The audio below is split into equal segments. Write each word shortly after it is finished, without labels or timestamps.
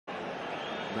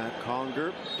Matt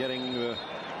Conger getting the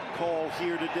call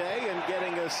here today and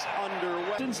getting us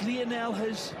underway. Since Lionel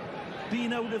has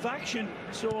been out of action,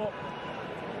 so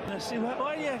I see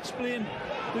why you explain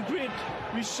the great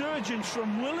resurgence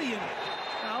from Willian.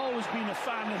 I've always been a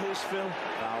fan of his, Phil.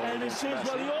 And it says,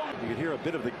 well, you can hear a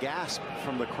bit of the gasp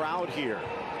from the crowd here.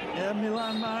 Yeah,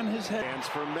 Milan man has head. Hands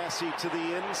for Messi to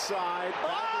the inside,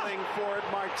 battling for it.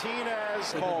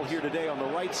 Martinez. Call here today on the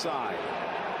right side.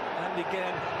 And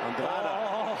again,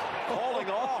 Andrada calling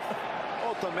off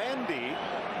Otamendi.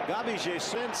 Gabi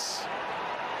Jesus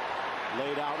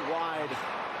laid out wide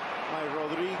by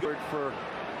Rodrigo for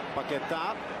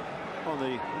Paquetá on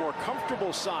the more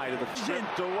comfortable side of the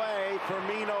stripped away.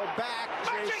 Firmino back.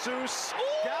 Jesus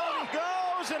down he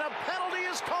goes, and a penalty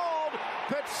is called.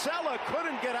 Petzela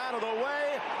couldn't get out of the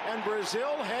way, and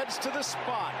Brazil heads to the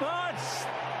spot.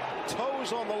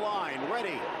 Toes on the line,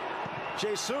 ready.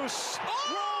 Jesus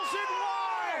rolls it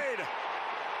wide.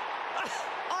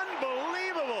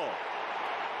 Unbelievable.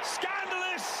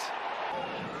 Scandalous.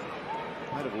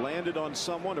 Might have landed on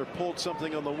someone or pulled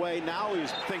something on the way. Now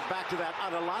he's think back to that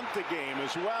Atalanta game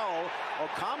as well.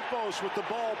 Ocampos with the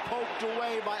ball poked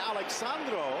away by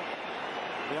Alexandro.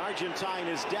 The Argentine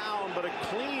is down, but a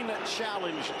clean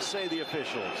challenge, say the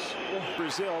officials.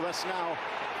 Brazil, that's now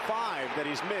 5 that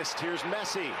he's missed. Here's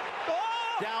Messi.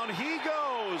 Down he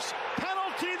goes.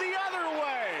 Penalty the other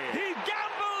way. He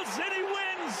gambles and he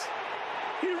wins.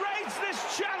 He rates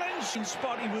this challenge.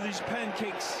 Spotty with his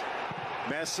pancakes.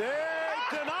 Messi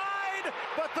denied,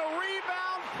 but the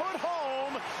rebound put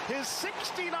home. His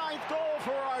 69th goal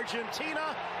for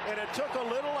Argentina, and it took a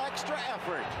little extra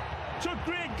effort. Took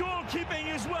great goalkeeping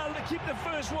as well to keep the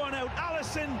first one out.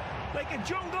 Alisson, like a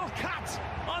jungle cat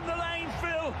on the line,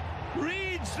 Phil,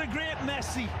 reads the great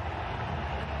Messi.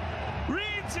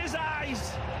 Reads his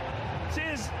eyes.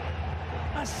 Says,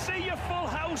 I see your full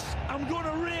house, I'm going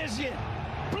to raise you.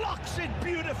 Blocks it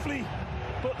beautifully.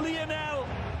 But Lionel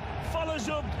follows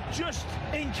up just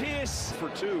in case. For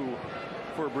 2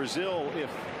 for Brazil,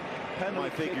 if my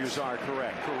figures are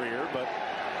correct, career, but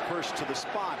first to the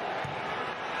spot.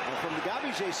 And from the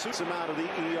Gabi Jesus, him out of the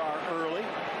ER early.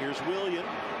 Here's Willian.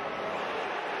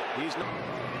 He's not.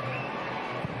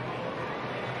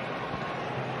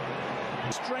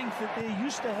 Strength that they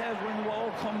used to have when they were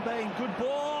all combined. Good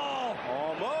ball.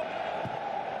 Almost.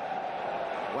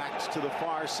 Waxed to the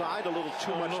far side, a little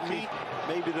too much meat.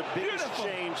 Maybe the biggest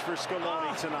change for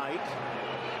Scaloni tonight.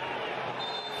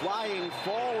 Flying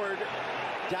forward,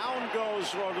 down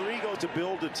goes Rodrigo to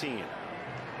build a team.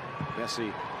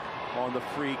 Messi on the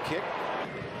free kick.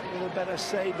 With a better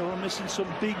side, they were missing some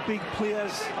big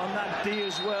players on that day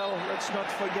as well. Let's not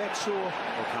forget. So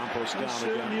Ocampos down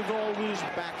certainly again. have always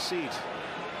Backseat.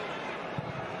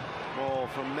 Ball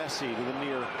from Messi to the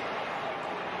near.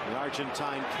 The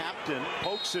Argentine captain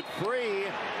pokes it free.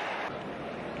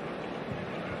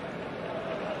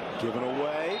 Given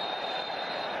away.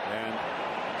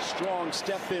 And strong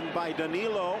step in by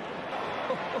Danilo.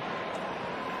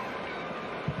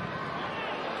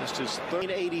 Just his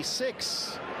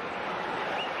 86.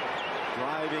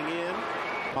 Driving in.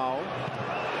 Foul.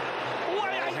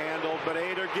 Well handled, but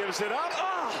Ader gives it up.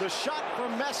 The shot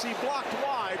from Messi blocked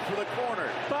wide for the corner.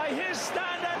 By his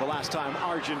standard. The last time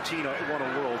Argentina won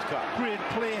a World Cup. Great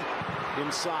play.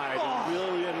 Inside.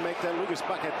 Willian make that. Lucas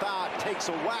Paquetá takes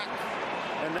a whack.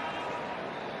 And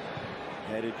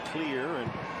headed clear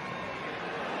and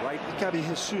right. Gabi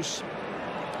Jesus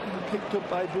picked up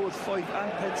by both Foyt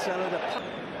and Petzela.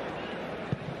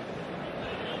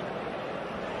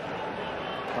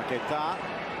 Paquetá.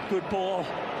 Good ball.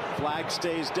 Flag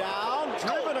stays down.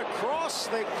 Driven across.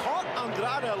 They caught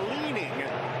Andrada leaning.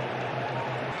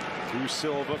 Through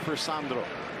Silva for Sandro.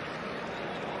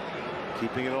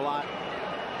 Keeping it alive.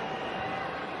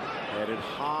 Headed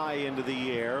high into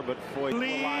the air, but Foyt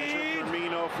equalizer.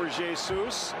 Firmino for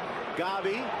Jesus.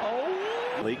 Gabi.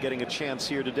 Getting a chance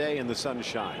here today in the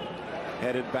sunshine.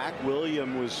 Headed back.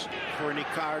 William was for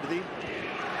Nicardi.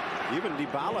 Even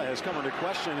Dybala has come under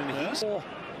question, and he's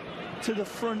to the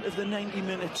front of the 90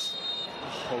 minutes.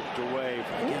 Poked away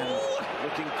again.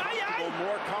 Looking comfortable,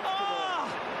 more comfortable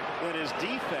than his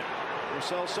defense.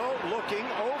 Celso looking,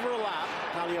 overlap.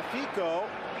 Tagliafico.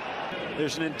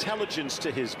 There's an intelligence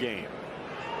to his game.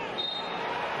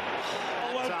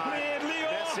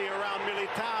 Messi around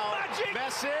Militao. Magic.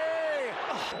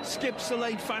 Messi! Skips the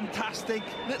light, fantastic.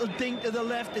 Little dink to the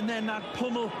left, and then that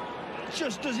pummel.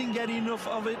 Just doesn't get enough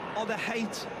of it, or the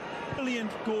height.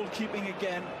 Brilliant goalkeeping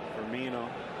again. Firmino.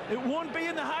 It won't be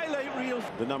in the highlight reel.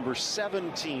 The number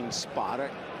 17 spot,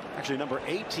 actually number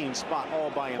 18 spot all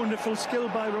by him. Wonderful skill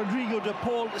by Rodrigo de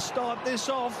Paul to start this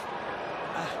off.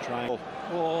 Triangle.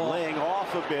 Laying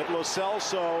off a bit. Lo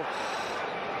Celso.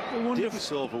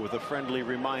 Silva with a friendly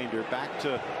reminder. Back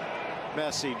to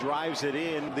Messi. Drives it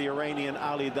in. The Iranian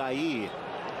Ali Daei.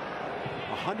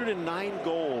 109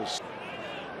 goals.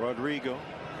 Rodrigo.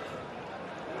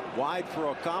 Wide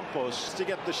for Ocampos to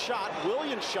get the shot.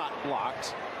 Williams' shot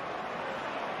blocked.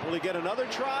 Will he get another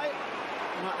try?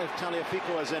 Not if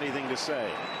Tagliafico has anything to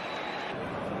say.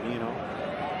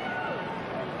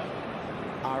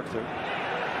 Arthur.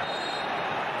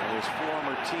 And his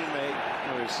former teammate.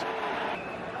 There's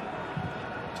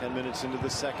 10 minutes into the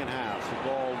second half. The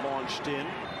ball launched in.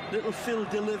 Little Phil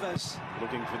delivers.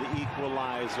 Looking for the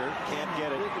equalizer. Can't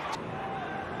get it.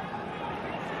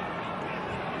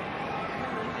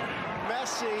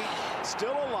 Messi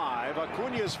still alive.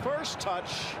 Acuña's first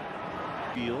touch.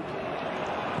 Field.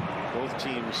 Both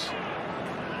teams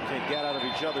can't get out of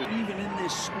each other. Even in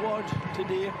this squad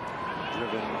today.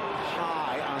 Driven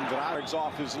high. Andrade's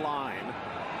off his line.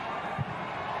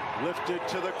 Lifted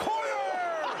to the corner.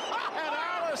 And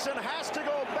Allison has to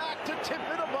go back to tip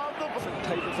it above the... Different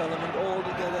type of element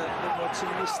altogether than what's in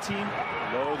this team.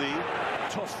 Lodi.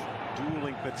 Tough.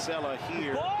 Dueling Pizzella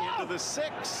here into the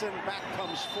 6, and back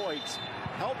comes Foyt.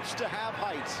 Helps to have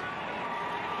height.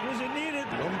 Was it needed?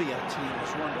 Colombia team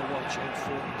is one to watch out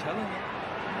for, I'm telling you.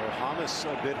 James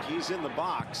a bit. He's in the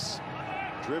box.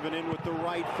 Driven in with the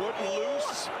right foot.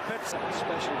 Loose.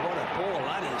 Special. What a ball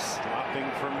that is. Dropping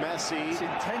for Messi. It's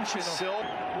intentional. Still.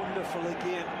 Wonderful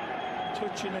again.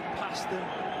 Touching it past him.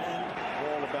 And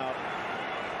ball about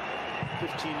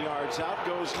 15 yards out.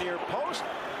 Goes near post.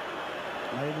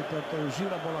 Aí ele tentou o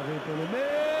giro, a bola veio pelo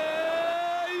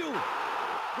meio.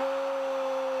 Gol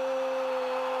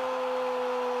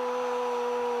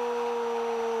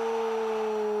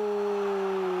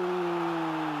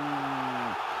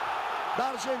da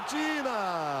Argentina.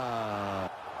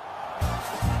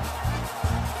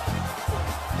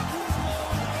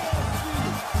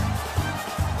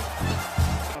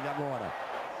 Agora.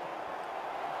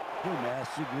 O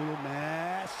Messi, segura o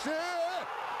Messi.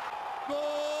 Gol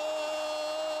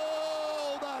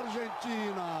da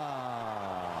Argentina.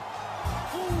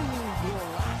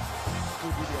 Golaço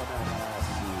de Lionel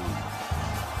Messi.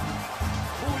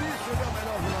 Por isso ele é o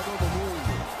melhor jogador do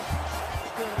mundo.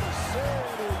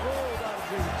 Terceiro gol da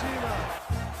Argentina.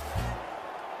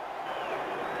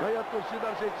 Aí a torcida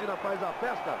argentina faz a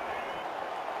festa.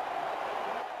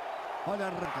 Olha,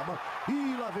 arranca a bola.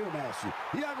 E lá vem o Messi.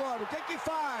 E agora, o que é que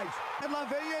faz? Lá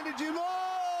vem ele de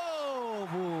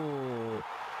novo.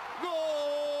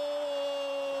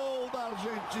 Gol da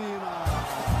Argentina.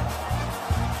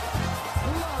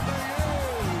 Lá vem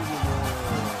ele.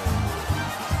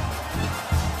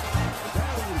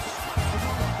 Deram espaço,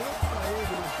 uma bola para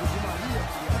ele, mas o Di Maria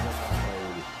queria botar para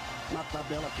ele. Na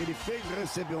tabela que ele fez,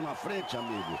 recebeu na frente,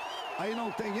 amigo. Aí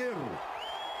não tem erro.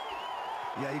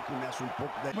 E aí começa um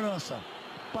pouco da lembrança.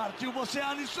 Partiu você,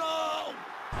 Alisson! Gol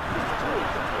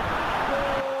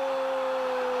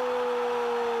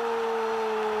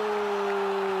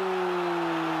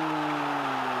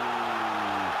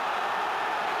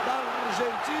da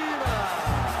Argentina!